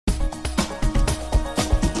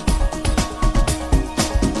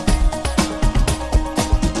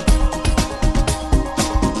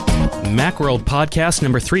Macworld Podcast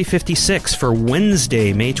number 356 for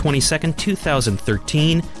Wednesday, May 22nd,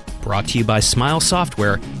 2013, brought to you by Smile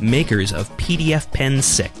Software, makers of PDF Pen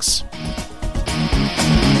 6.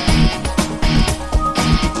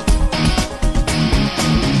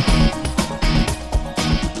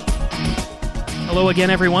 Hello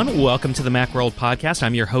again, everyone. Welcome to the Macworld Podcast.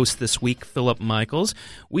 I'm your host this week, Philip Michaels.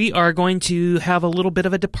 We are going to have a little bit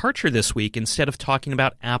of a departure this week. Instead of talking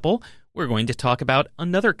about Apple, we're going to talk about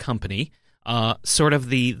another company, sort of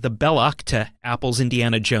the Belloc to Apple's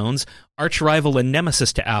Indiana Jones, arch rival and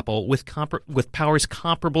nemesis to Apple, with powers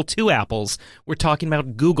comparable to Apple's. We're talking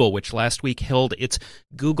about Google, which last week held its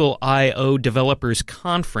Google I/O Developers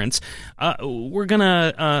Conference. We're going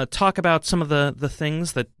to talk about some of the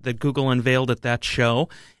things that Google unveiled at that show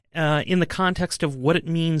in the context of what it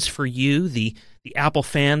means for you, the Apple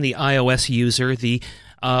fan, the iOS user, the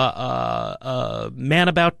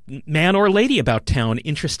man or lady about town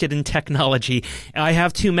interested in technology. I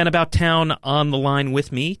have two men about town on the line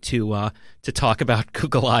with me to talk about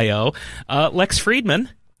Google I/O. Lex Friedman.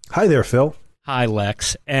 Hi there, Phil. Hi,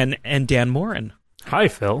 Lex. And Dan Morin. Hi,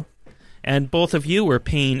 Phil. And both of you were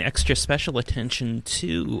paying extra special attention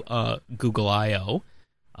to Google I/O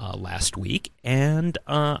last week, and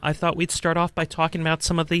I thought we'd start off by talking about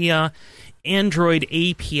some of the Android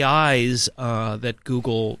APIs that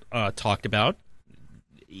Google talked about,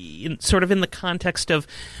 sort of in the context of,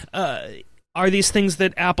 are these things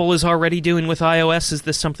that Apple is already doing with iOS? Is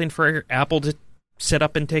this something for Apple to set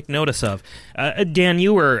up and take notice of? Dan,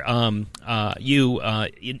 you were,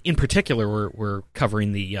 in particular, were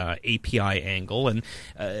covering the API angle, and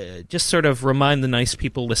just sort of remind the nice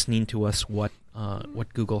people listening to us what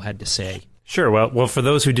Google had to say. Sure. Well, for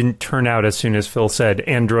those who didn't turn out as soon as Phil said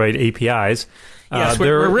Android APIs, yes,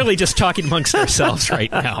 we're really just talking amongst ourselves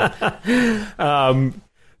right now.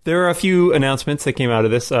 There are a few announcements that came out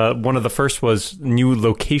of this. One of the first was new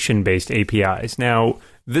location-based APIs. Now,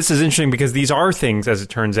 this is interesting because these are things, as it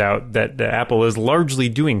turns out, that Apple is largely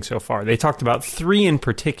doing so far. They talked about three in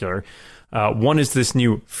particular. One is this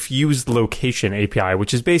new fused location API,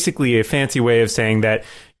 which is basically a fancy way of saying that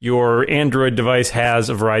your Android device has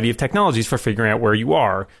a variety of technologies for figuring out where you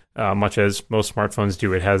are, much as most smartphones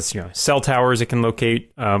do. It has cell towers it can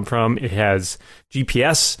locate from, it has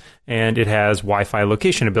GPS, and it has Wi-Fi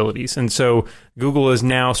location abilities. And so Google is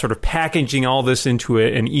now sort of packaging all this into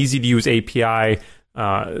an easy-to-use API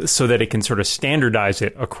so that it can sort of standardize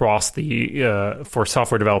it across for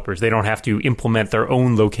software developers. They don't have to implement their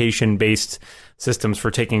own location-based systems for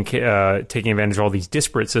taking advantage of all these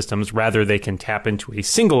disparate systems. Rather, they can tap into a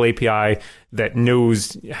single API that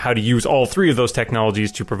knows how to use all three of those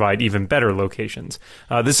technologies to provide even better locations.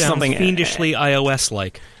 This Sounds is something fiendishly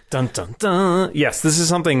iOS-like. Dun dun dun. Yes, this is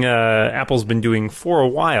something Apple's been doing for a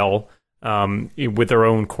while with their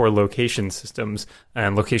own core location systems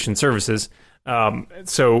and location services.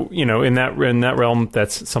 So, in that realm,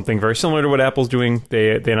 that's something very similar to what Apple's doing.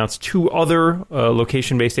 They announced two other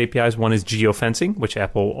location-based APIs. One is geofencing, which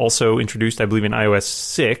Apple also introduced, I believe, in iOS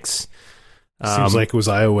 6. Seems like it was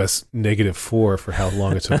iOS -4 for how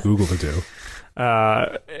long it took Google to do.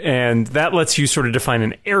 And that lets you sort of define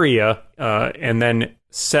an area and then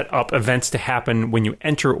set up events to happen when you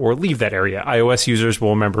enter or leave that area. iOS users will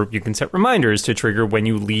remember you can set reminders to trigger when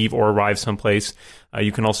you leave or arrive someplace.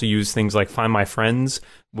 You can also use things like Find My Friends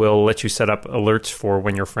will let you set up alerts for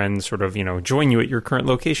when your friends sort of, join you at your current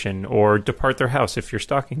location or depart their house if you're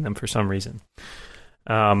stalking them for some reason.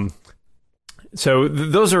 So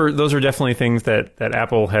those are definitely things that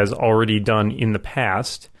Apple has already done in the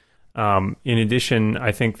past. In addition,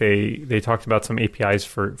 I think they talked about some APIs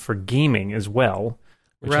for gaming as well.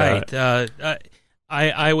 Which, right.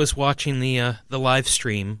 I was watching the live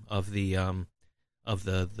stream of the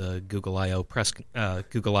Google I/O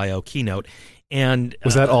Google I/O keynote, and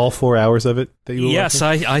was that all 4 hours of it that you were Yes,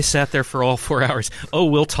 watching? I sat there for all 4 hours. Oh,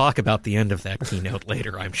 we'll talk about the end of that keynote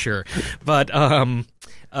later, I'm sure. But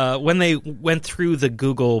when they went through the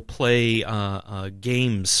Google Play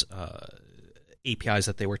games APIs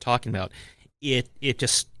that they were talking about, it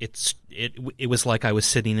was like I was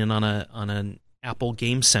sitting in on an Apple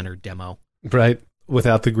Game Center demo. Right,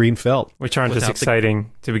 without the green felt. Which aren't as exciting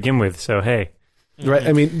to begin with, so hey. Right,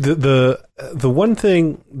 I mean, the one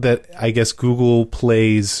thing that I guess Google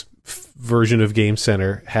Play's version of Game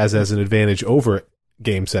Center has as an advantage over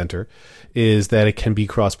Game Center is that it can be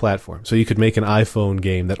cross-platform. So you could make an iPhone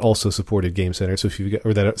game that also supported Game Center,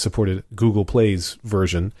 that supported Google Play's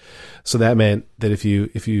version. So that meant that if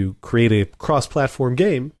you create a cross-platform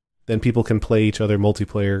game, then people can play each other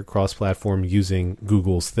multiplayer cross-platform using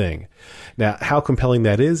Google's thing. Now, how compelling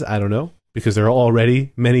that is, I don't know. because there are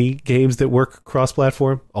already many games that work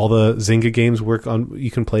cross-platform. All the Zynga games work on,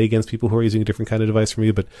 you can play against people who are using a different kind of device from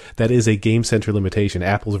you, but that is a Game Center limitation.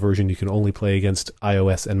 Apple's version, you can only play against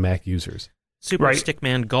iOS and Mac users. Super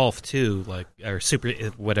Stickman Golf too, or Super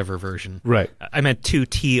whatever version. Right. I meant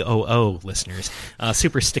 2TOO listeners.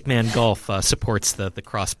 Super Stickman Golf supports the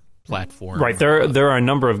cross-platform. Right. There are a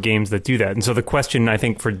number of games that do that, and so the question I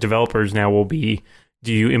think for developers now will be: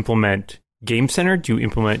 do you implement Game Center? Do you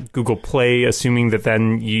implement Google Play, assuming that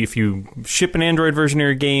then if you ship an Android version of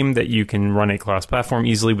your game, that you can run a cross-platform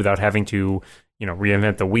easily without having to,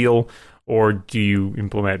 reinvent the wheel? Or do you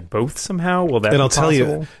implement both somehow? Will that? And be I'll tell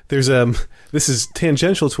possible? you, there's this is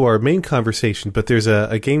tangential to our main conversation, but there's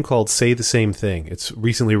a game called Say the Same Thing. It's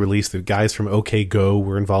recently released. The guys from OK Go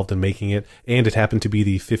were involved in making it, and it happened to be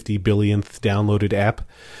the 50 billionth downloaded app.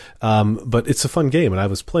 But it's a fun game, and I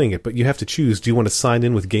was playing it. But you have to choose: do you want to sign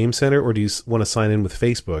in with Game Center, or do you want to sign in with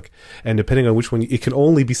Facebook? And depending on which one, it can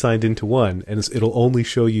only be signed into one, and it'll only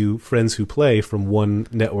show you friends who play from one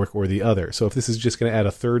network or the other. So if this is just going to add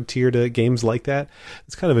a third tier to games like that,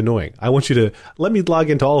 it's kind of annoying. I want you to let me log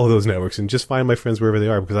into all of those networks and just find my friends wherever they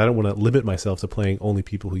are, because I don't want to limit myself to playing only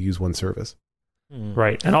people who use one service.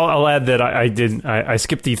 Right. And I'll add that I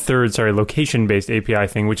skipped the third, location-based API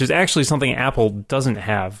thing, which is actually something Apple doesn't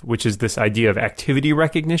have, which is this idea of activity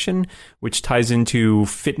recognition, which ties into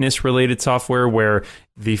fitness-related software where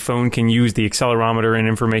the phone can use the accelerometer and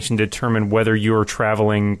information to determine whether you're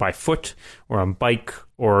traveling by foot or on bike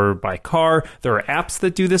or by car. There are apps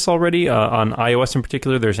that do this already. On iOS in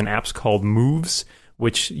particular, there's an app called Moves,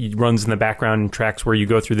 which runs in the background and tracks where you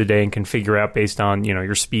go through the day and can figure out based on,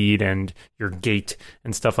 your speed and your gait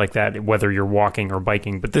and stuff like that, whether you're walking or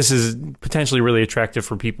biking. But this is potentially really attractive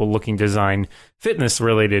for people looking to design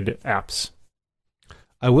fitness-related apps.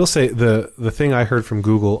 I will say the thing I heard from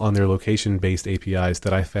Google on their location-based APIs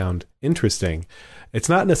that I found interesting, it's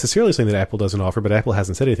not necessarily something that Apple doesn't offer, but Apple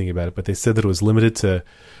hasn't said anything about it, but they said that it was limited to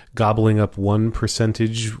gobbling up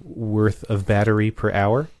 1% worth of battery per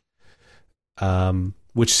hour.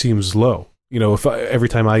 Which seems low. If every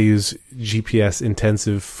time I use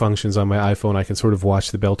GPS-intensive functions on my iPhone, I can sort of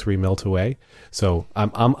watch the battery melt away. So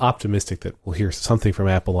I'm optimistic that we'll hear something from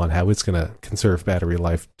Apple on how it's going to conserve battery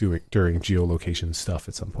life during geolocation stuff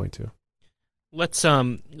at some point too. Let's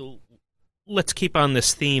keep on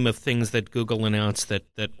this theme of things that Google announced that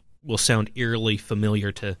will sound eerily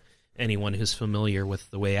familiar to anyone who's familiar with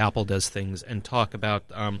the way Apple does things, and talk about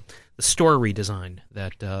the store redesign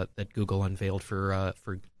that Google unveiled for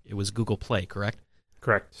it was Google Play, correct?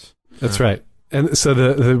 Correct. That's right. And so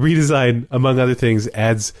the redesign, among other things,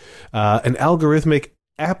 adds an algorithmic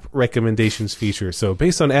app recommendations feature. So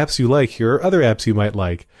based on apps you like, here are other apps you might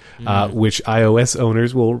like, which iOS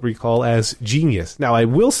owners will recall as Genius. Now, I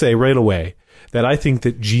will say right away that I think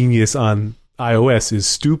that Genius on iOS is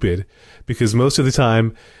stupid, because most of the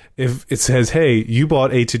time, if it says, hey, you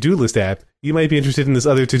bought a to-do list app, you might be interested in this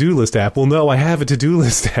other to-do list app. Well, no, I have a to-do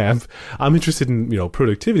list app. I'm interested in,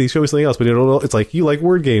 productivity. Show me something else. But it's like, you like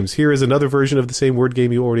word games. Here is another version of the same word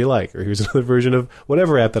game you already like. Or here's another version of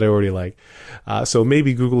whatever app that I already like. So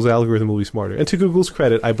maybe Google's algorithm will be smarter. And to Google's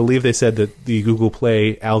credit, I believe they said that the Google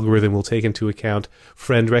Play algorithm will take into account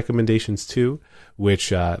friend recommendations too, which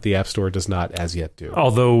the App Store does not as yet do.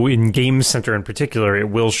 Although in Game Center in particular, it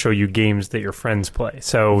will show you games that your friends play.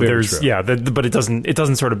 So Very true. But it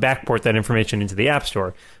doesn't sort of backport that information into the App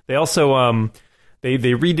Store. They also they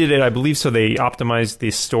redid it, I believe, so they optimized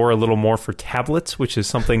the store a little more for tablets, which is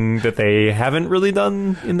something that they haven't really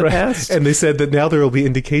done in the past. And they said that now there will be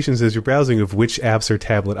indications as you're browsing of which apps are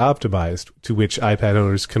tablet optimized, to which iPad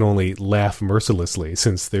owners can only laugh mercilessly,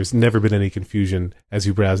 since there's never been any confusion as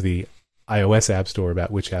you browse the iOS App Store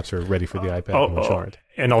about which apps are ready for the iPad and which aren't.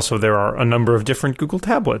 And also there are a number of different Google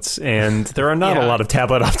tablets, and there are not a lot of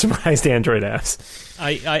tablet-optimized Android apps.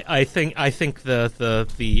 I think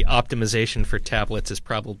the optimization for tablets is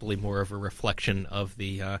probably more of a reflection of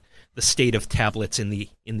the state of tablets in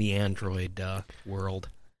the Android world.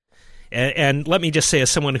 And let me just say, as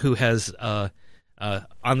someone who has on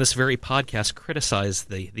this very podcast criticized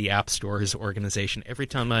the App Store's organization, every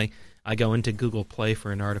time I go into Google Play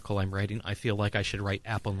for an article I'm writing, I feel like I should write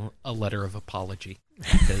Apple a letter of apology,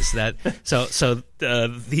 because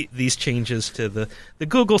these changes to the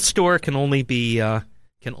Google Store can only be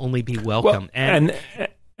welcome. And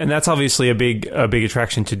that's obviously a big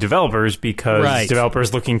attraction to developers, because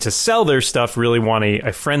developers looking to sell their stuff really want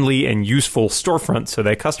a friendly and useful storefront so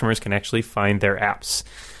that customers can actually find their apps.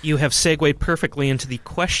 You have segued perfectly into the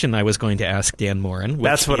question I was going to ask Dan Morin.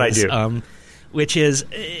 That's what I do. Which is,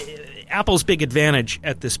 Apple's big advantage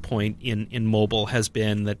at this point in mobile has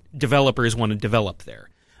been that developers want to develop there.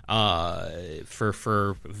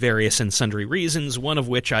 for various and sundry reasons. One of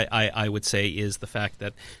which I would say is the fact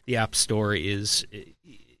that the App Store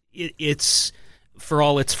it's for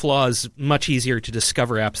all its flaws much easier to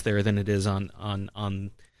discover apps there than it is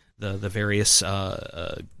on the various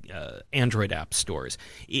Android app stores.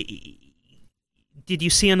 Did you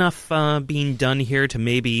see enough being done here to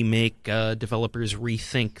maybe make developers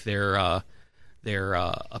rethink their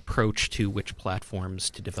approach to which platforms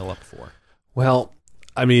to develop for? Well,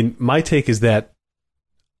 I mean, my take is that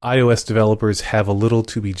iOS developers have a little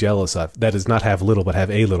to be jealous of. That is, not have little, but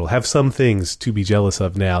have a little. Have some things to be jealous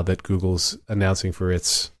of now that Google's announcing for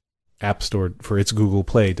its App Store, for its Google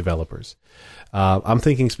Play developers. I'm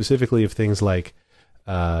thinking specifically of things like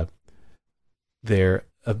their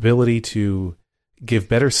ability to give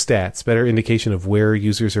better stats, better indication of where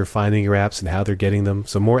users are finding your apps and how they're getting them.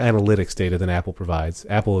 So more analytics data than Apple provides.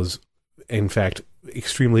 Apple is, in fact,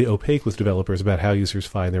 extremely opaque with developers about how users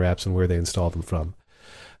find their apps and where they install them from.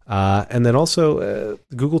 And then also,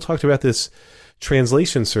 Google talked about this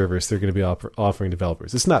translation service they're going to be offering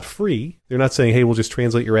developers. It's not free. They're not saying, hey, we'll just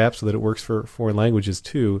translate your app so that it works for foreign languages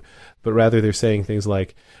too, but rather they're saying things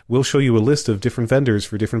like, we'll show you a list of different vendors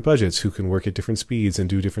for different budgets who can work at different speeds and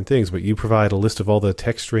do different things, but you provide a list of all the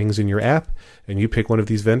text strings in your app, and you pick one of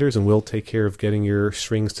these vendors, and we'll take care of getting your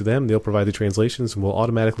strings to them. They'll provide the translations, and we'll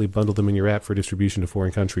automatically bundle them in your app for distribution to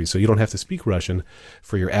foreign countries, so you don't have to speak Russian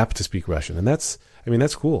for your app to speak Russian. And that's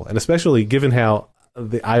cool. And especially given how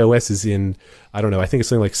the iOS is in, I don't know, I think it's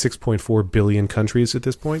something like 6.4 billion countries at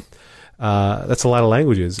this point. That's a lot of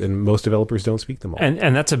languages, and most developers don't speak them all.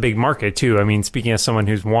 And that's a big market, too. I mean, speaking as someone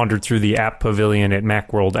who's wandered through the app pavilion at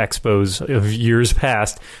Macworld Expos of years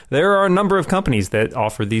past, there are a number of companies that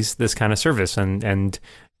offer this kind of service. And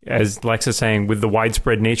as Lex is saying, with the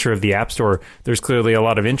widespread nature of the App Store, there's clearly a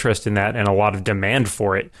lot of interest in that and a lot of demand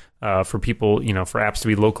for it, for people, for apps to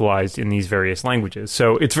be localized in these various languages.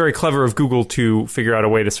 So it's very clever of Google to figure out a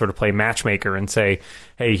way to sort of play matchmaker and say,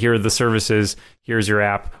 hey, here are the services, here's your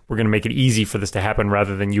app, we're going to make it easy for this to happen,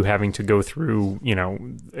 rather than you having to go through,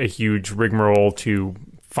 a huge rigmarole to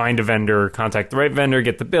find a vendor, contact the right vendor,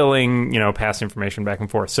 get the billing, pass information back and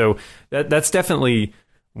forth. So that's definitely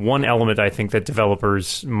one element I think that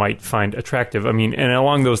developers might find attractive. I mean, and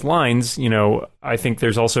along those lines, I think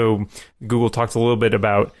there's also, Google talked a little bit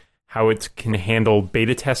about how it can handle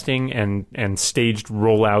beta testing and staged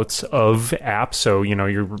rollouts of apps. So,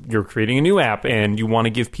 you're creating a new app and you want to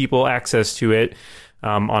give people access to it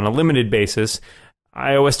on a limited basis.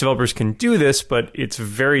 iOS developers can do this, but it's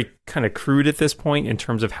very kind of crude at this point in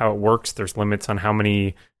terms of how it works. There's limits on how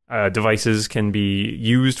many devices can be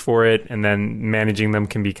used for it, and then managing them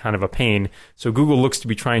can be kind of a pain. So Google looks to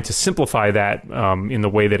be trying to simplify that in the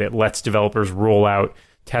way that it lets developers roll out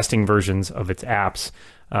testing versions of its apps.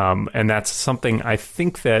 And that's something I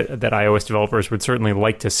think that iOS developers would certainly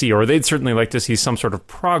like to see, or they'd certainly like to see some sort of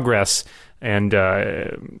progress and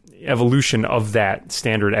evolution of that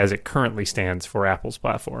standard as it currently stands for Apple's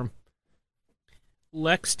platform.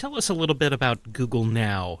 Lex, tell us a little bit about Google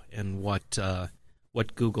Now and what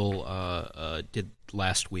Google did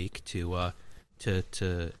last week to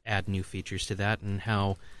add new features to that, and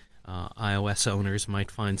how iOS owners might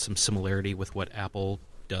find some similarity with what Apple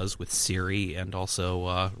does with Siri and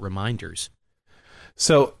also reminders.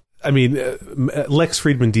 So, I mean, Lex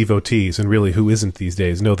Friedman devotees, and really who isn't these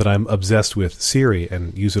days, know that I'm obsessed with Siri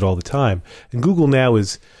and use it all the time. And Google Now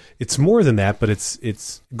it's more than that, but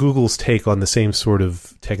it's Google's take on the same sort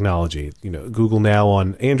of technology. Google Now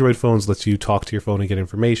on Android phones lets you talk to your phone and get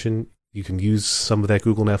information. You can use some of that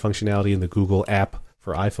Google Now functionality in the Google app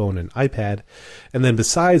for iPhone and iPad. And then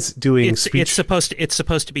besides doing speech, it's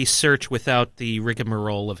supposed to be search without the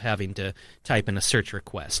rigmarole of having to type in a search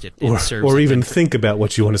request. Or even think about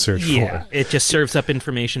what you want to search for. Yeah, it just serves up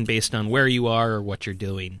information based on where you are or what you're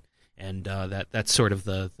doing. And that's sort of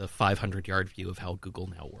the 500-yard view of how Google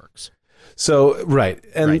Now works. So, right.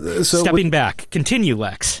 And right. So stepping back, continue,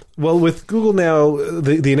 Lex. Well, with Google Now,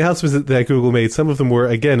 the announcements that Google made, some of them were,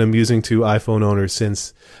 again, amusing to iPhone owners,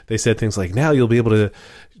 since they said things like, now you'll be able to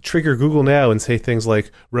trigger Google Now and say things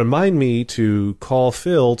like, remind me to call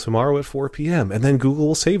Phil tomorrow at 4 p.m. And then Google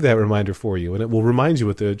will save that reminder for you, and it will remind you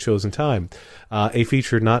at the chosen time. A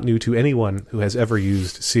feature not new to anyone who has ever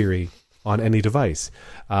used Siri on any device.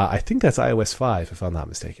 I think that's iOS 5, if I'm not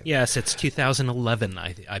mistaken. Yes, it's 2011,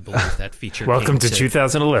 I believe that feature. Welcome to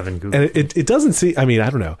 2011, Google. And it doesn't seem, I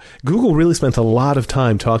don't know. Google really spent a lot of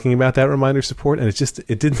time talking about that reminder support, and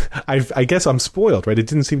it didn't, I guess I'm spoiled, right? It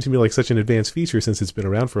didn't seem to me like such an advanced feature since it's been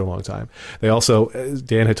around for a long time. They also,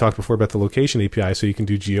 Dan had talked before about the location API, so you can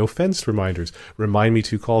do geo-fenced reminders. Remind me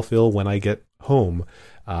to call Phil when I get home.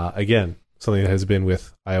 Again, something that has been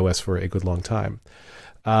with iOS for a good long time.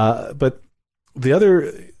 But the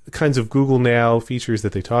other kinds of Google Now features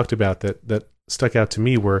that they talked about that stuck out to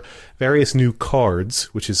me were various new cards,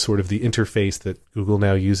 which is sort of the interface that Google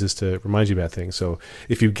Now uses to remind you about things. So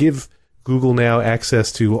if you give Google Now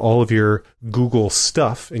access to all of your Google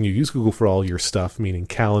stuff, and you use Google for all your stuff, meaning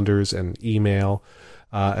calendars and email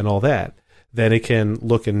and all that, then it can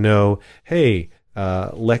look and know, hey,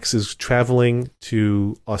 Lex is traveling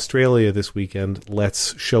to Australia this weekend.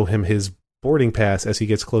 Let's show him his boarding pass as he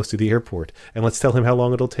gets close to the airport, and let's tell him how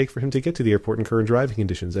long it'll take for him to get to the airport in current driving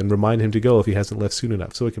conditions, and remind him to go if he hasn't left soon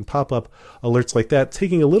enough. So it can pop up alerts like that,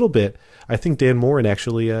 taking a little bit. I think Dan Morin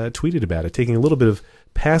actually tweeted about it, taking a little bit of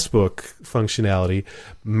Passbook functionality,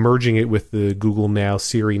 merging it with the Google Now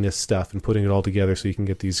Siri-ness stuff, and putting it all together so you can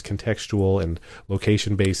get these contextual and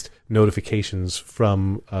location-based notifications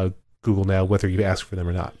from Google Now, whether you ask for them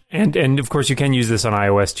or not. And of course, you can use this on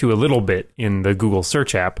iOS too a little bit in the Google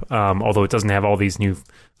Search app, although it doesn't have all these new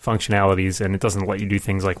functionalities, and it doesn't let you do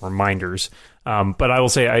things like reminders. But I will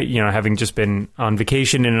say, having just been on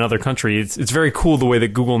vacation in another country, it's very cool the way that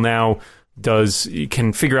Google Now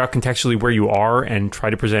can figure out contextually where you are and try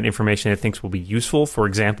to present information it thinks will be useful. For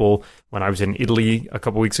example, when I was in Italy a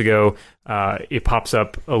couple weeks ago, it pops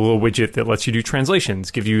up a little widget that lets you do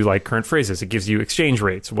translations, give you like current phrases. It gives you exchange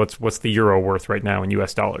rates. What's the euro worth right now in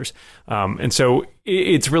US dollars? And so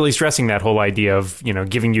it's really stressing that whole idea of,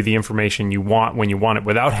 giving you the information you want when you want it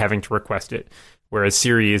without having to request it. Whereas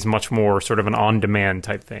Siri is much more sort of an on-demand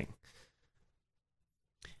type thing.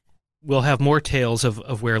 We'll have more tales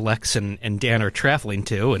of where Lex and Dan are traveling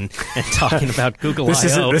to and talking about Google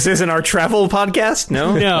I.O. This isn't our travel podcast?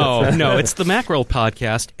 No? No, it's the Macworld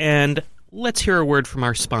podcast. And let's hear a word from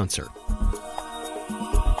our sponsor.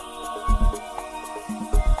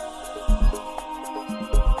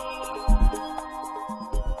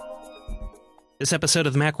 This episode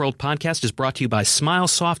of the Macworld podcast is brought to you by Smile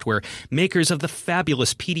Software, makers of the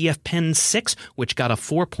fabulous PDF Pen 6, which got a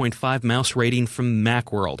 4.5 mouse rating from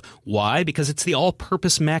Macworld. Why? Because it's the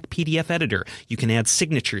all-purpose Mac PDF editor. You can add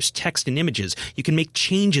signatures, text, and images. You can make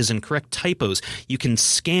changes and correct typos. You can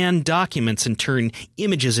scan documents and turn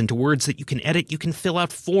images into words that you can edit. You can fill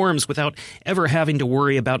out forms without ever having to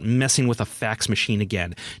worry about messing with a fax machine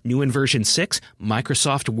again. New in version 6,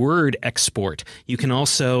 Microsoft Word export. You can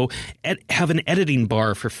also have an editing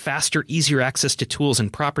bar for faster, easier access to tools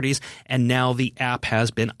and properties, and now the app has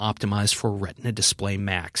been optimized for Retina display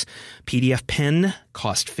Macs. PDF Pen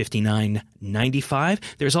cost $59.95.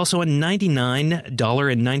 There's also a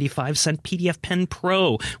 $99.95 PDF Pen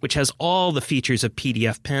Pro, which has all the features of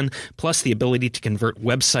PDF Pen, plus the ability to convert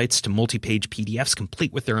websites to multi-page PDFs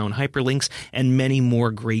complete with their own hyperlinks, and many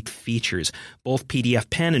more great features. Both PDF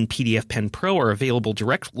Pen and PDF Pen Pro are available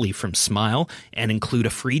directly from Smile and include a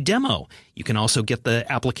free demo. You can also get the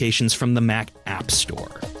applications from the Mac App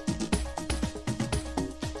Store.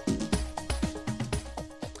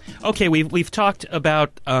 Okay, we've talked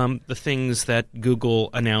about the things that Google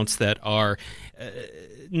announced that are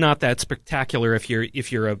not that spectacular if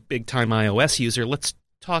you're a big-time iOS user. Let's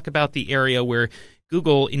talk about the area where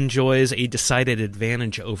Google enjoys a decided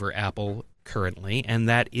advantage over Apple currently, and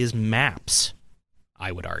that is Maps,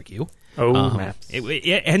 I would argue. Maps.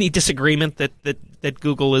 Any disagreement that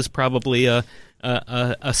Google is probably a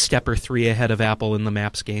step or three ahead of Apple in the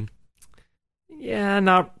Maps game?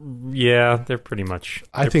 They're pretty much.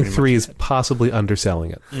 I think 3 is possibly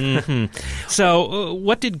underselling it. Mm-hmm. So,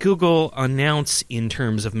 what did Google announce in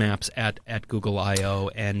terms of Maps at Google I/O,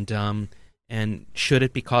 and should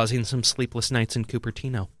it be causing some sleepless nights in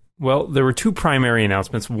Cupertino? Well, there were 2 primary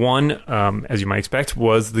announcements. One, as you might expect,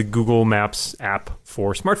 was the Google Maps app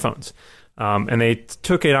for smartphones. And they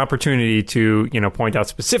took an opportunity to, point out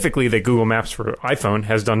specifically that Google Maps for iPhone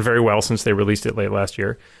has done very well since they released it late last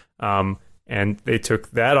year. And they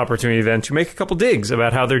took that opportunity then to make a couple digs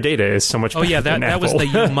about how their data is so much better than Apple. That was the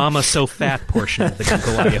 "You Mama So Fat" portion of the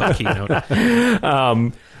Google I/O keynote.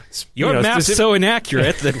 Your map's so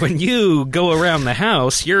inaccurate that when you go around the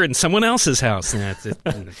house, you're in someone else's house. That's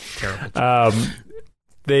terrible.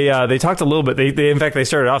 They talked a little bit. They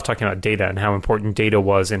started off talking about data and how important data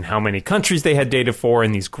was and how many countries they had data for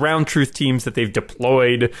and these ground truth teams that they've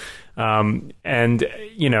deployed.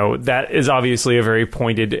 That is obviously a very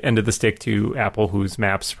pointed end of the stick to Apple, whose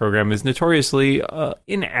Maps program is notoriously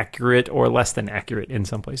inaccurate or less than accurate in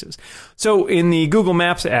some places. So in the Google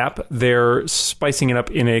Maps app, they're spicing it up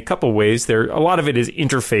in a couple ways. A lot of it is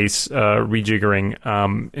interface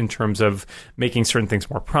rejiggering in terms of making certain things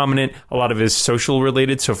more prominent. A lot of it is social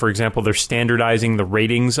related. So, for example, they're standardizing the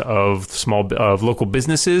ratings of local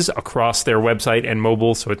businesses across their website and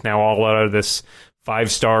mobile. So it's now all out of this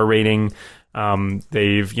 5-star rating.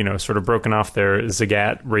 They've, sort of broken off their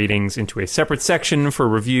Zagat ratings into a separate section for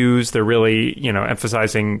reviews. They're really,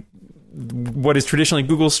 emphasizing what is traditionally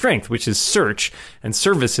Google's strength, which is search and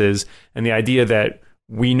services, and the idea that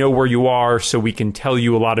we know where you are, so we can tell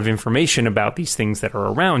you a lot of information about these things that are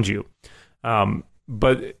around you.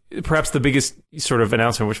 But perhaps the biggest sort of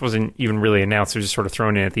announcement, which wasn't even really announced, it was just sort of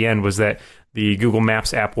thrown in at the end, was that the Google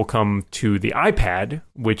Maps app will come to the iPad,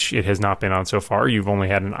 which it has not been on so far. You've only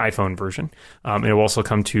had an iPhone version. It will also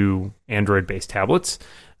come to Android-based tablets.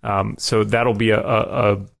 So that'll be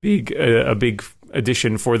a big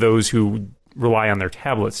addition for those who rely on their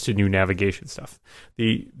tablets to new navigation stuff.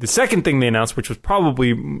 The second thing they announced, which was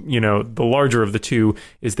probably the larger of the two,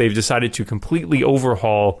 is they've decided to completely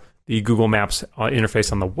overhaul the Google Maps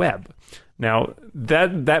interface on the web. Now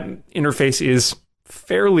that interface is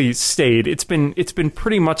fairly staid. It's been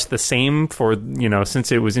pretty much the same for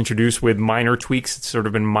since it was introduced, with minor tweaks. It's sort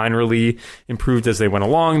of been minorly improved as they went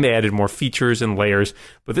along. They added more features and layers,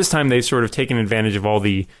 but this time they've sort of taken advantage of all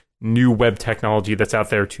the new web technology that's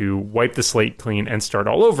out there to wipe the slate clean and start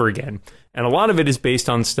all over again. And a lot of it is based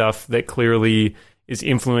on stuff that clearly is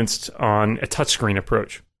influenced on a touchscreen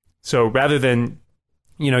approach. So rather than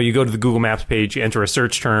you go to the Google Maps page, you enter a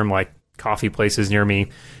search term like coffee places near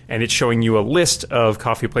me, and it's showing you a list of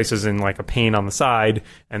coffee places in like a pane on the side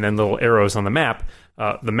and then little arrows on the map.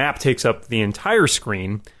 The map takes up the entire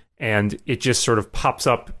screen, and it just sort of pops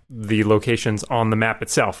up the locations on the map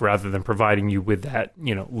itself rather than providing you with that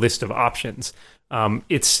list of options.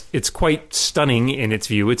 It's quite stunning in its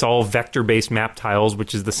view. It's all vector-based map tiles,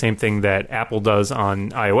 which is the same thing that Apple does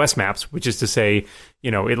on iOS maps, which is to say,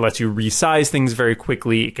 it lets you resize things very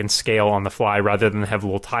quickly. It can scale on the fly rather than have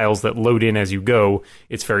little tiles that load in as you go.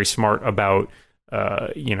 It's very smart about,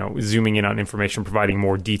 zooming in on information, providing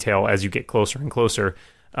more detail as you get closer and closer.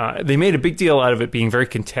 They made a big deal out of it being very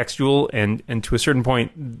contextual, and to a certain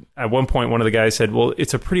point, at one point, one of the guys said, well,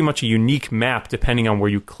 it's a pretty much a unique map depending on where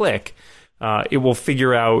you click. It will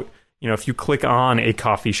figure out, if you click on a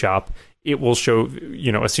coffee shop, it will show,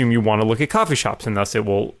 assume you want to look at coffee shops, and thus it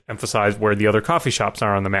will emphasize where the other coffee shops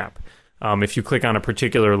are on the map. If you click on a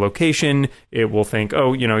particular location, it will think,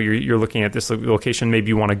 you're looking at this location, maybe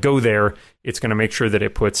you want to go there. It's going to make sure that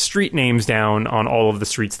it puts street names down on all of the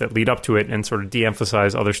streets that lead up to it and sort of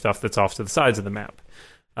de-emphasize other stuff that's off to the sides of the map.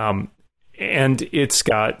 And it's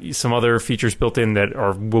got some other features built in that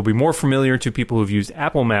will be more familiar to people who've used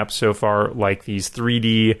Apple Maps so far, like these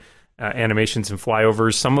 3D animations and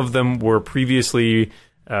flyovers. Some of them were previously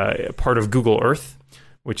part of Google Earth,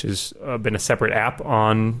 which has been a separate app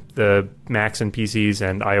on the Macs and PCs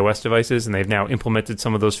and iOS devices, and they've now implemented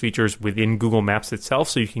some of those features within Google Maps itself,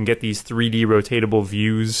 so you can get these 3D rotatable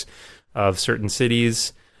views of certain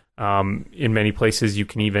cities. In many places, you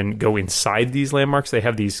can even go inside these landmarks. They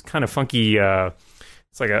have these kind of funky,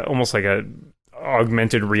 it's like almost like a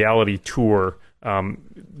augmented reality tour.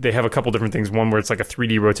 They have a couple different things. One where it's like a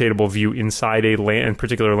 3D rotatable view inside in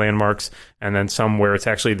particular landmarks, and then some where it's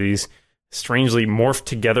actually these strangely morphed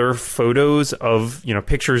together photos of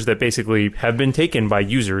pictures that basically have been taken by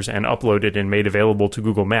users and uploaded and made available to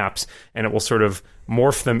Google Maps, and it will sort of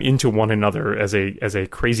morph them into one another as a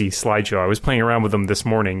crazy slideshow. I was playing around with them this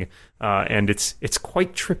morning, and it's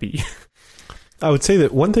quite trippy. I would say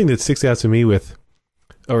that one thing that sticks out to me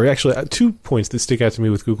or actually 2 points that stick out to me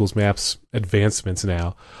with Google's Maps advancements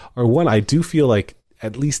now are, one, I do feel like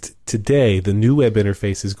at least today the new web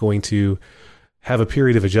interface is going to have a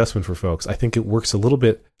period of adjustment for folks. I think it works a little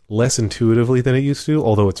bit less intuitively than it used to,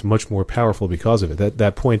 although it's much more powerful because of it.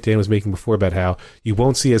 That point Dan was making before about how you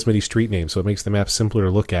won't see as many street names, so it makes the map simpler to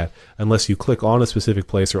look at unless you click on a specific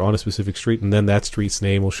place or on a specific street, and then that street's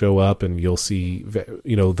name will show up and you'll see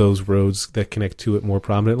those roads that connect to it more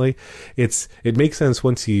prominently. It makes sense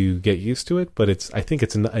once you get used to it, but I think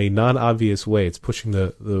it's a non-obvious way. It's pushing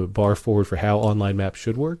the bar forward for how online maps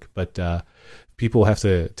should work, but people have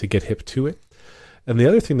to get hip to it. And the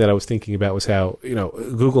other thing that I was thinking about was how,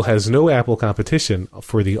 Google has no Apple competition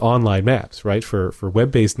for the online maps, right? For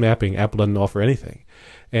web-based mapping, Apple doesn't offer anything.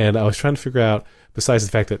 And I was trying to figure out, besides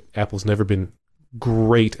the fact that Apple's never been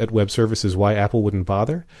great at web services, why Apple wouldn't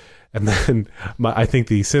bother. And then I think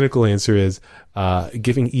the cynical answer is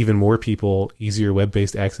giving even more people easier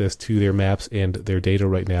web-based access to their maps and their data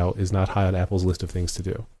right now is not high on Apple's list of things to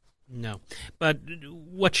do. No, but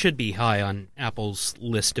what should be high on Apple's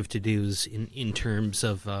list of to-dos in terms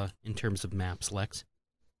of maps, Lex?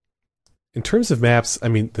 In terms of maps, I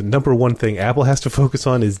mean, the number one thing Apple has to focus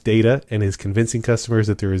on is data, and is convincing customers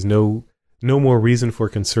that there is no more reason for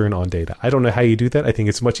concern on data. I don't know how you do that. I think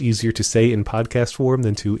it's much easier to say in podcast form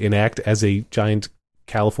than to enact as a giant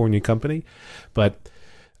California company. But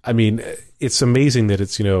I mean, it's amazing that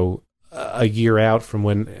it's, a year out from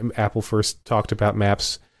when Apple first talked about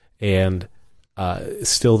maps, and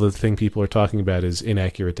still the thing people are talking about is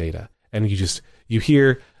inaccurate data. And you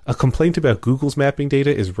hear a complaint about Google's mapping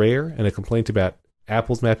data is rare, and a complaint about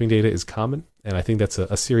Apple's mapping data is common. And I think that's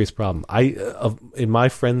a serious problem. In my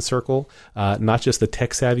friend circle, not just the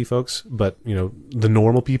tech savvy folks, but the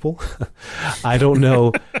normal people, I don't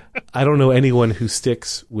know anyone who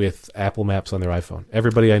sticks with Apple Maps on their iPhone.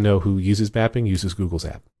 Everybody I know who uses mapping uses Google's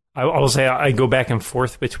app. I will say I go back and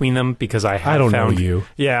forth between them because I don't know you.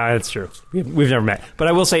 Yeah, that's true. We've never met. But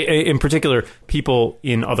I will say, in particular, people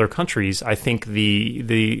in other countries, I think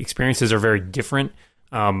the experiences are very different.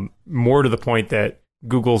 More to the point that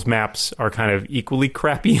Google's maps are kind of equally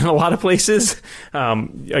crappy in a lot of places.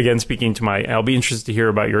 Again, speaking to I'll be interested to hear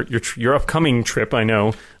about your upcoming trip. I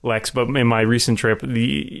know, Lex, but in my recent trip,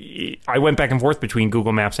 I went back and forth between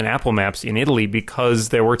Google Maps and Apple Maps in Italy because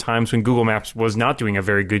there were times when Google Maps was not doing a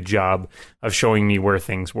very good job of showing me where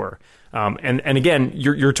things were. And again,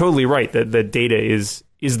 you're totally right that the data is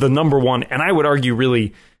the number one, and I would argue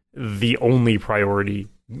really the only priority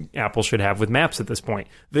Apple should have with Maps at this point.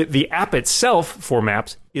 The app itself for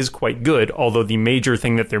Maps is quite good, although the major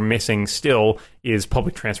thing that they're missing still is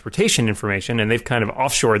public transportation information, and they've kind of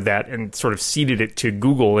offshored that and sort of ceded it to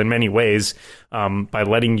Google in many ways by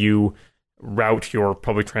letting you route your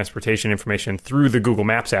public transportation information through the Google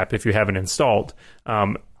Maps app if you haven't installed.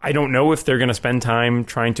 I don't know if they're going to spend time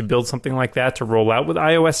trying to build something like that to roll out with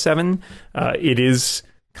iOS 7. It is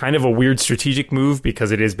kind of a weird strategic move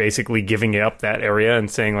because it is basically giving up that area and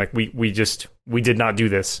saying like we did not do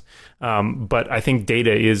this. But I think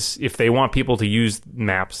data is, if they want people to use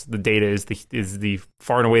Maps, the data is the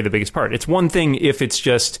far and away the biggest part. It's one thing if it's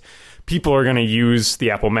just people are going to use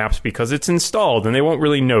the Apple Maps because it's installed and they won't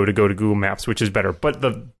really know to go to Google Maps, which is better.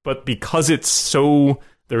 But because it's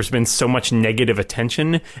there's been so much negative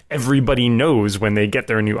attention, everybody knows when they get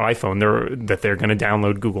their new iPhone that they're going to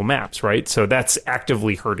download Google Maps, right? So that's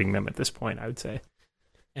actively hurting them at this point, I would say.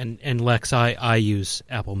 And Lex, I use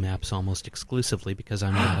Apple Maps almost exclusively because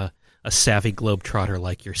I'm not a savvy globetrotter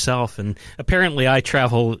like yourself, and apparently I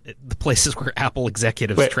travel the places where Apple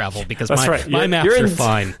executives travel because my maps are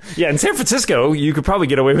fine. Yeah, in San Francisco, you could probably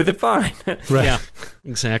get away with it fine. Right. Yeah,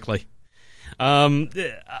 exactly.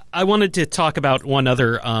 I wanted to talk about one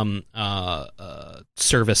other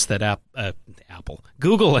service that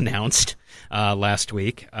Google announced last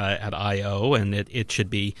week at I/O, and it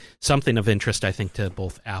should be something of interest, I think, to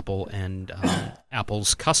both Apple and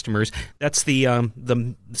Apple's customers. That's the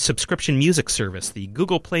subscription music service, the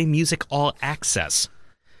Google Play Music All Access.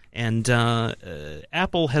 And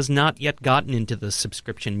Apple has not yet gotten into the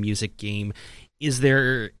subscription music game. Is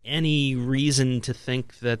there any reason to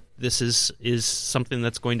think that this is something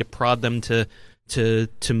that's going to prod them to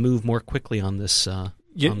move more quickly on this?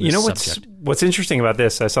 You know what's interesting about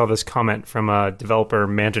this? I saw this comment from developer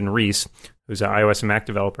Manton Reese, who's an iOS and Mac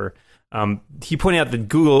developer. He pointed out that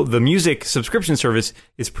the music subscription service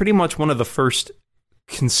is pretty much one of the first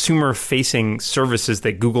consumer-facing services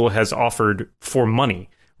that Google has offered for money.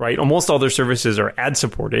 Right? Almost all their services are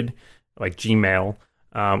ad-supported, like Gmail.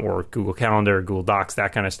 Or Google Calendar, Google Docs,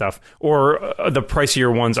 that kind of stuff. Or the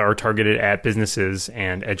pricier ones are targeted at businesses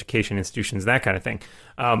and education institutions, that kind of thing.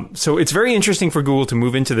 So it's very interesting for Google to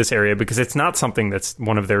move into this area because it's not something that's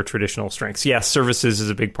one of their traditional strengths. Yes, services is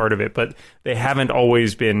a big part of it, but they haven't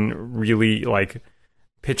always been really like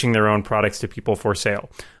pitching their own products to people for sale.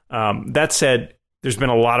 That said, there's been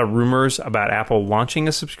a lot of rumors about Apple launching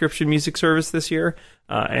a subscription music service this year,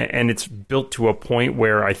 and it's built to a point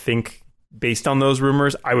where I think, based on those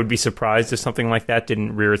rumors, I would be surprised if something like that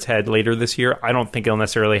didn't rear its head later this year. I don't think it'll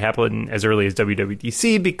necessarily happen as early as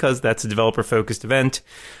WWDC because that's a developer-focused event.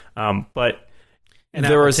 But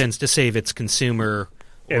Apple tends to save its consumer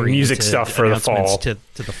and music stuff for the fall. To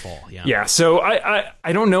the fall, yeah. Yeah, so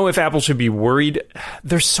I don't know if Apple should be worried.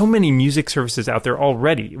 There's so many music services out there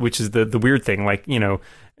already, which is the weird thing. Like,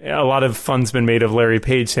 a lot of fun's been made of Larry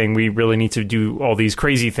Page saying we really need to do all these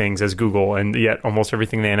crazy things as Google, and yet almost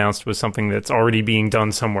everything they announced was something that's already being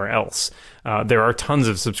done somewhere else. There are tons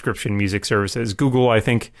of subscription music services. Google, I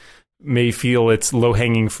think, may feel it's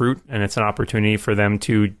low-hanging fruit, and it's an opportunity for them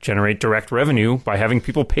to generate direct revenue by having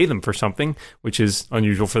people pay them for something, which is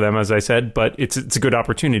unusual for them, as I said, but it's a good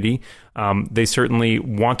opportunity. They certainly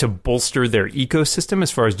want to bolster their ecosystem as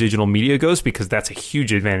far as digital media goes, because that's a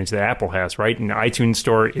huge advantage that Apple has, right? And the iTunes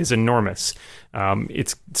Store is enormous.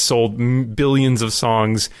 It's sold billions of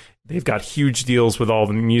songs. They've got huge deals with all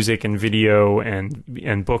the music and video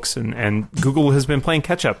and books, and Google has been playing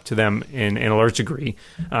catch up to them in a large degree.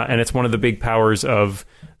 And it's one of the big powers of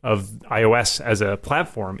iOS as a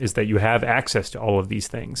platform is that you have access to all of these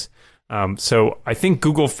things. So I think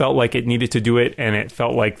Google felt like it needed to do it, and it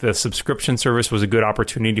felt like the subscription service was a good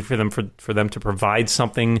opportunity for them to provide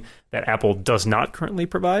something that Apple does not currently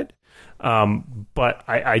provide. But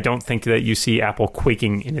I don't think that you see Apple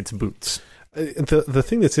quaking in its boots. The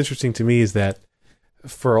thing that's interesting to me is that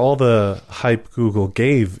for all the hype Google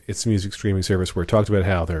gave its music streaming service, where it talked about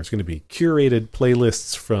how there's going to be curated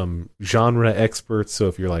playlists from genre experts. So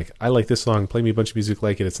if you're like, I like this song, play me a bunch of music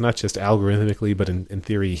like it. It's not just algorithmically, but in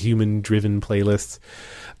theory, human-driven playlists.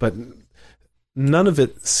 But none of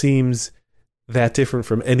it seems that different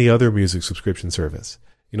from any other music subscription service.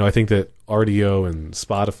 I think that RDO and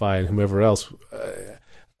Spotify and whomever else,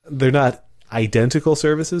 they're not identical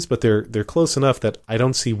services, but they're close enough that I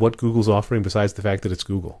don't see what Google's offering besides the fact that it's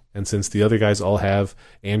Google. And since the other guys all have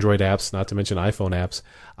Android apps, not to mention iPhone apps,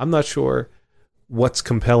 I'm not sure what's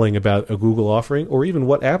compelling about a Google offering, or even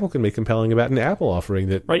what Apple can make compelling about an Apple offering.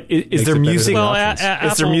 That right? Is there music?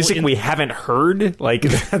 Is there music we haven't heard? Like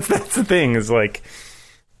that's the thing. Is like.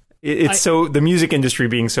 So the music industry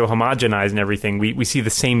being so homogenized and everything, we see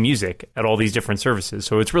the same music at all these different services.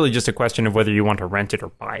 So it's really just a question of whether you want to rent it or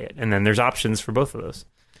buy it. And then there's options for both of those.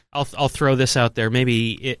 I'll throw this out there.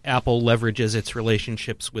 Maybe Apple leverages its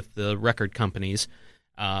relationships with the record companies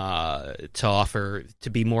to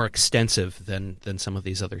be more extensive than some of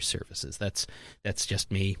these other services. That's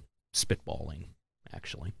just me spitballing,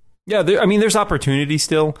 actually. Yeah, there's opportunity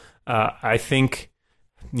still. I think.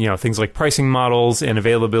 Things like pricing models and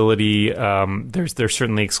availability. There's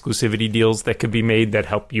certainly exclusivity deals that could be made that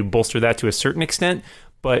help you bolster that to a certain extent.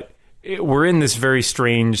 But we're in this very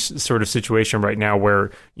strange sort of situation right now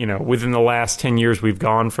where, within the last 10 years, we've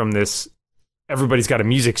gone from this, everybody's got a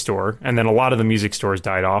music store, and then a lot of the music stores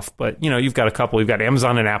died off. But, you've got a couple. You've got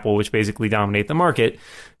Amazon and Apple, which basically dominate the market.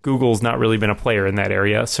 Google's not really been a player in that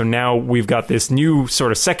area. So now we've got this new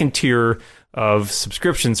sort of second tier of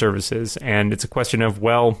subscription services, and it's a question of,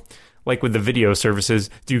 well, like with the video services,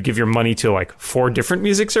 do you give your money to like 4 different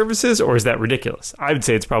music services, or is that ridiculous? I would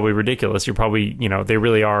say it's probably ridiculous. You're probably, they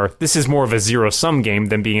really are. This is more of a zero-sum game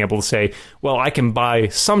than being able to say, well, I can buy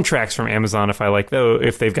some tracks from Amazon if I like those,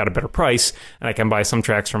 if they've got a better price, and I can buy some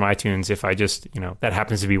tracks from iTunes if I just, that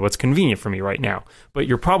happens to be what's convenient for me right now. But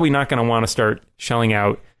you're probably not going to want to start shelling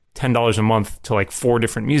out $10 a month to like 4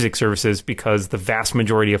 different music services, because the vast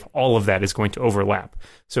majority of all of that is going to overlap.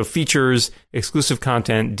 So features, exclusive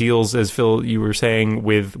content, deals, as Phil, you were saying,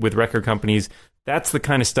 with record companies, that's the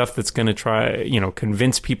kind of stuff that's going to try,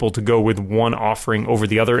 convince people to go with one offering over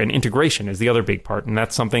the other, and integration is the other big part. And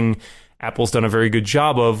that's something Apple's done a very good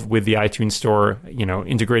job of with the iTunes Store,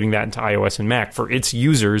 integrating that into iOS and Mac. For its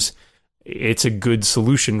users, it's a good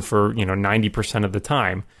solution for, 90% of the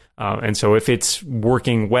time. And so if it's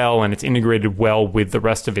working well and it's integrated well with the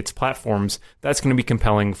rest of its platforms, that's going to be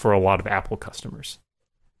compelling for a lot of Apple customers.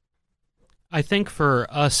 I think for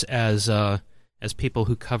us as people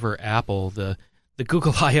who cover Apple, the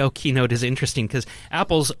Google I/O keynote is interesting because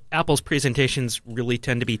Apple's presentations really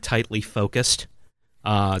tend to be tightly focused.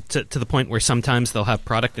 To the point where sometimes they'll have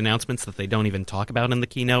product announcements that they don't even talk about in the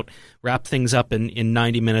keynote, wrap things up in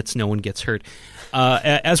 90 minutes, no one gets hurt.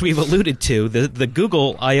 As we've alluded to, the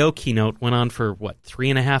Google I/O keynote went on for,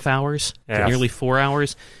 3.5 hours? Yes. Nearly 4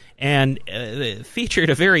 hours, and featured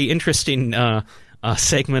a very interesting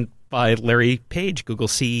segment by Larry Page, Google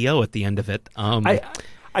CEO, at the end of it.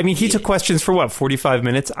 He took questions for 45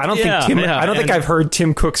 minutes. I don't think I've heard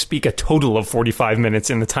Tim Cook speak a total of 45 minutes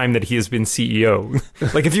in the time that he has been CEO.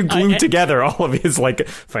 Like if you glue together all of his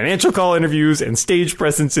financial call interviews and stage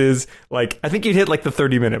presences, I think you'd hit the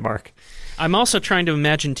 30-minute mark. I'm also trying to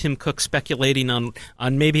imagine Tim Cook speculating on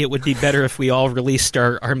maybe it would be better if we all released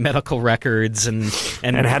our medical records and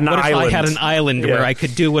had an what island. if I had an island where I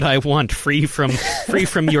could do what I want, free from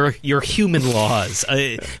your human laws,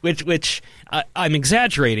 which I'm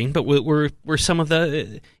exaggerating, but were some of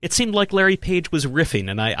the. It seemed like Larry Page was riffing,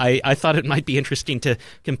 and I thought it might be interesting to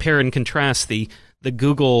compare and contrast the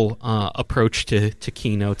Google approach to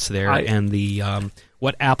keynotes there and the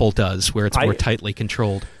what Apple does, where it's more tightly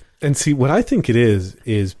controlled. And see, what I think it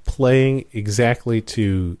is playing exactly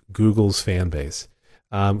to Google's fan base.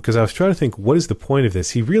 Because I was trying to think, what is the point of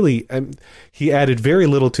this? He added very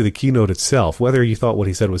little to the keynote itself. Whether you thought what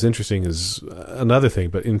he said was interesting is another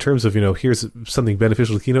thing. But in terms of, here's something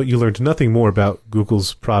beneficial to the keynote, you learned nothing more about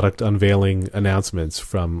Google's product unveiling announcements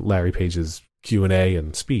from Larry Page's Q&A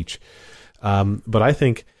and speech. But I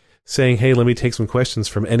think saying, "Hey, let me take some questions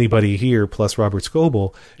from anybody here," plus Robert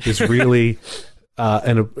Scoble, is really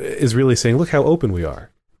is really saying, "Look how open we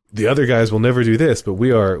are. The other guys will never do this, but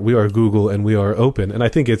we are Google and we are open." And I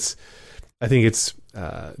think it's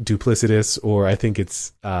duplicitous, or I think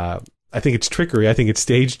it's trickery. I think it's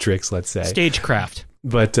stage tricks. Let's say stagecraft.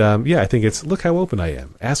 But I think it's, look how open I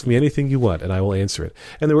am. Ask me anything you want, and I will answer it.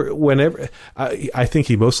 And there were I think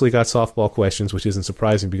he mostly got softball questions, which isn't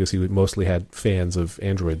surprising because he mostly had fans of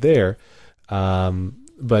Android there.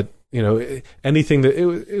 But anything that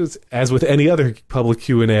it was as with any other public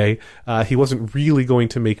Q&A, he wasn't really going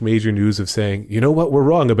to make major news of saying, you know what, we're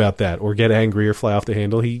wrong about that, or get angry or fly off the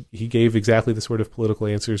handle. He gave exactly the sort of political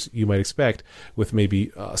answers you might expect, with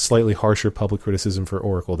maybe slightly harsher public criticism for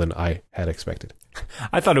Oracle than I had expected.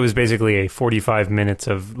 I thought it was basically a 45 minutes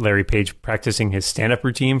of Larry Page practicing his stand-up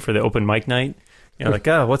routine for the open mic night.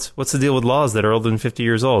 What's the deal with laws that are older than 50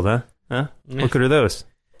 years old, huh? What good are those?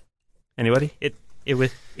 Anybody?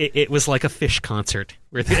 It was like a Fish concert.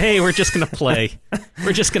 We're just going to play.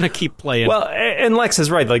 We're just going to keep playing. Well, and Lex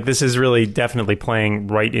is right. Like, this is really definitely playing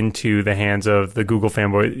right into the hands of the Google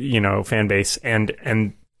fanboy, fan base,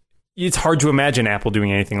 and it's hard to imagine Apple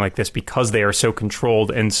doing anything like this because they are so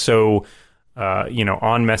controlled and so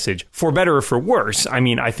on message, for better or for worse. I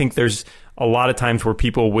mean, I think there's a lot of times where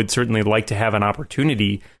people would certainly like to have an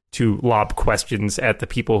opportunity to lob questions at the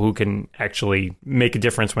people who can actually make a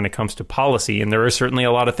difference when it comes to policy. And there are certainly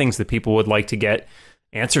a lot of things that people would like to get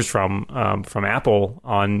answers from Apple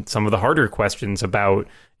on some of the harder questions about,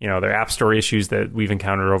 their App Store issues that we've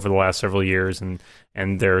encountered over the last several years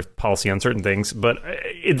and their policy on certain things. But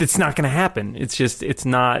it's not going to happen. It's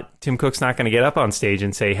not, Tim Cook's not going to get up on stage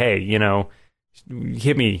and say, hey,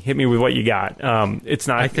 hit me with what you got. It's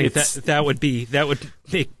not. I think that would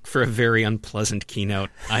make for a very unpleasant keynote.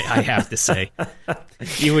 I have to say,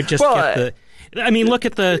 you would just get look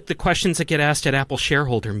at the questions that get asked at Apple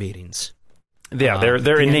shareholder meetings. Yeah,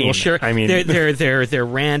 they're inane. They're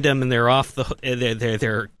random and they're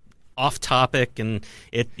they're off topic, and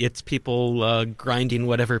it's people grinding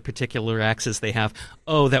whatever particular axes they have.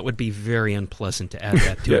 Oh, that would be very unpleasant to add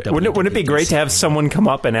that to a wouldn't it be great to have someone come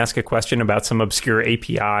up and ask a question about some obscure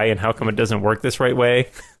API and how come it doesn't work this right way?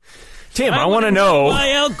 Tim, I want to know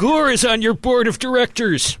why Al Gore is on your board of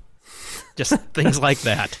directors. Just things like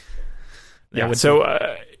that.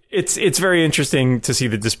 It's very interesting to see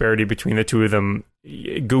the disparity between the two of them.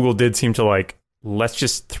 Google did seem to let's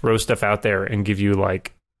just throw stuff out there and give you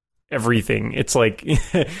everything. It's like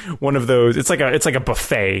one of those. It's like a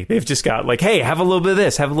buffet. They've just got hey, have a little bit of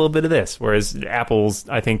this, have a little bit of this. Whereas Apple's,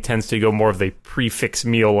 I think, tends to go more of the prefix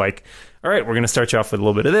meal. All right, we're going to start you off with a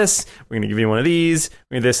little bit of this. We're going to give you one of these,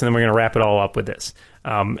 this, and then we're going to wrap it all up with this.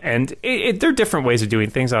 And there are different ways of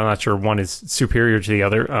doing things. I'm not sure one is superior to the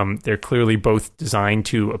other. They're clearly both designed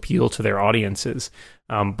to appeal to their audiences.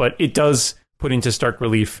 But it does put into stark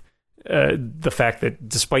relief the fact that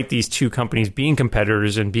despite these two companies being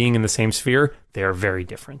competitors and being in the same sphere, they are very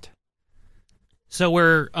different. So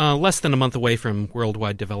we're less than a month away from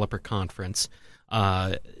Worldwide Developer Conference.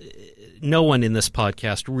 No one in this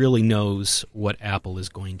podcast really knows what Apple is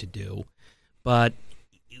going to do. But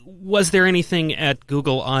was there anything at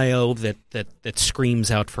Google I/O that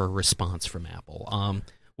screams out for a response from Apple?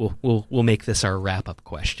 We'll make this our wrap-up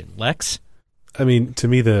question. Lex? I mean, to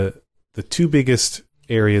me, the two biggest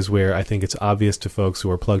areas where I think it's obvious to folks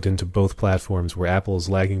who are plugged into both platforms where Apple is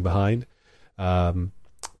lagging behind,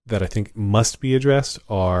 that I think must be addressed,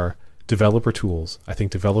 are developer tools. I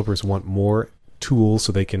think developers want more tools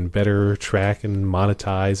so they can better track and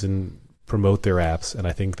monetize and promote their apps, and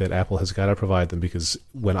I think that Apple has got to provide them, because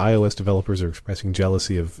when iOS developers are expressing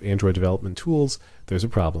jealousy of Android development tools, there's a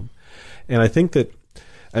problem. And I think that,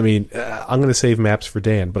 I'm going to save Maps for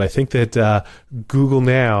Dan, but I think that Google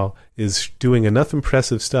now is doing enough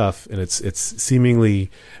impressive stuff, and it's seemingly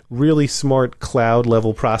really smart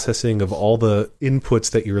cloud-level processing of all the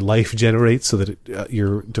inputs that your life generates so that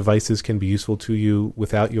your devices can be useful to you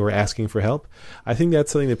without your asking for help. I think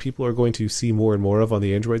that's something that people are going to see more and more of on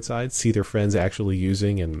the Android side, see their friends actually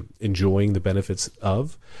using and enjoying the benefits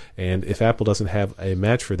of. And if Apple doesn't have a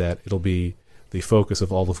match for that, it'll be the focus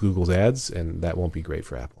of all of Google's ads, and that won't be great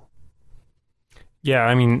for Apple. Yeah,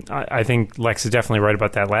 I think Lex is definitely right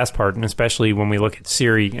about that last part, and especially when we look at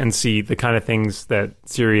Siri and see the kind of things that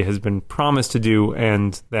Siri has been promised to do,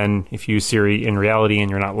 and then if you use Siri in reality and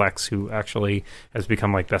you're not Lex, who actually has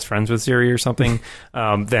become best friends with Siri or something,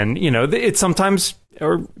 then, it sometimes,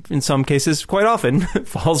 or in some cases quite often,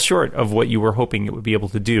 falls short of what you were hoping it would be able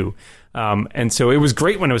to do. And so it was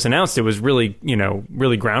great when it was announced. It was really,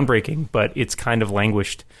 really groundbreaking, but it's kind of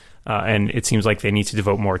languished and it seems like they need to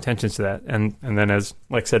devote more attention to that. And then, as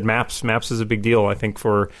like I said, Maps is a big deal. I think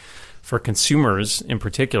for consumers in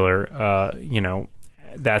particular,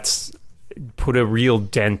 that's put a real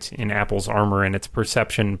dent in Apple's armor and its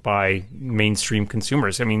perception by mainstream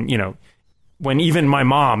consumers. I mean, when even my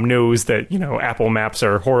mom knows that Apple Maps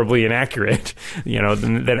are horribly inaccurate,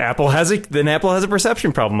 then Apple has a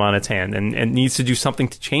perception problem on its hand and needs to do something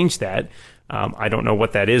to change that. I don't know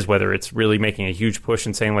what that is, whether it's really making a huge push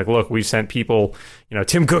and saying, like, look, we've sent people,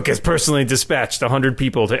 Tim Cook has personally dispatched 100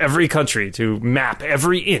 people to every country to map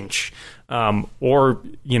every inch. Or,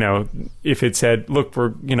 if it said, look, we're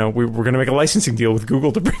going to make a licensing deal with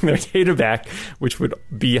Google to bring their data back, which would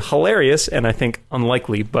be hilarious and I think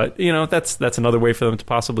unlikely. But, that's another way for them to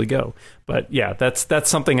possibly go. But yeah, that's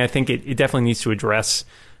something I think it definitely needs to address.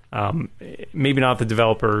 Maybe not at the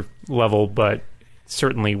developer level, but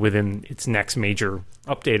certainly within its next major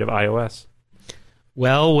update of iOS.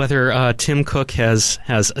 Well, whether Tim Cook has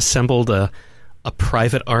assembled a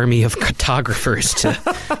private army of cartographers to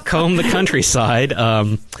comb the countryside,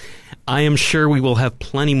 I am sure we will have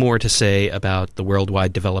plenty more to say about the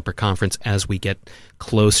Worldwide Developer Conference as we get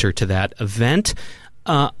closer to that event.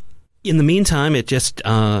 In the meantime, it's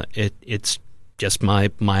just my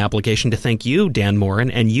obligation to thank you, Dan Moren,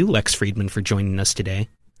 and you, Lex Friedman, for joining us today.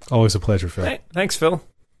 Always a pleasure, Phil. Hey, thanks, Phil.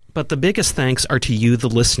 But the biggest thanks are to you, the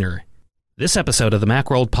listener. This episode of the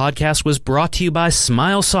Macworld Podcast was brought to you by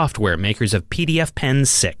Smile Software, makers of PDF Pen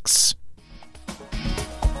 6.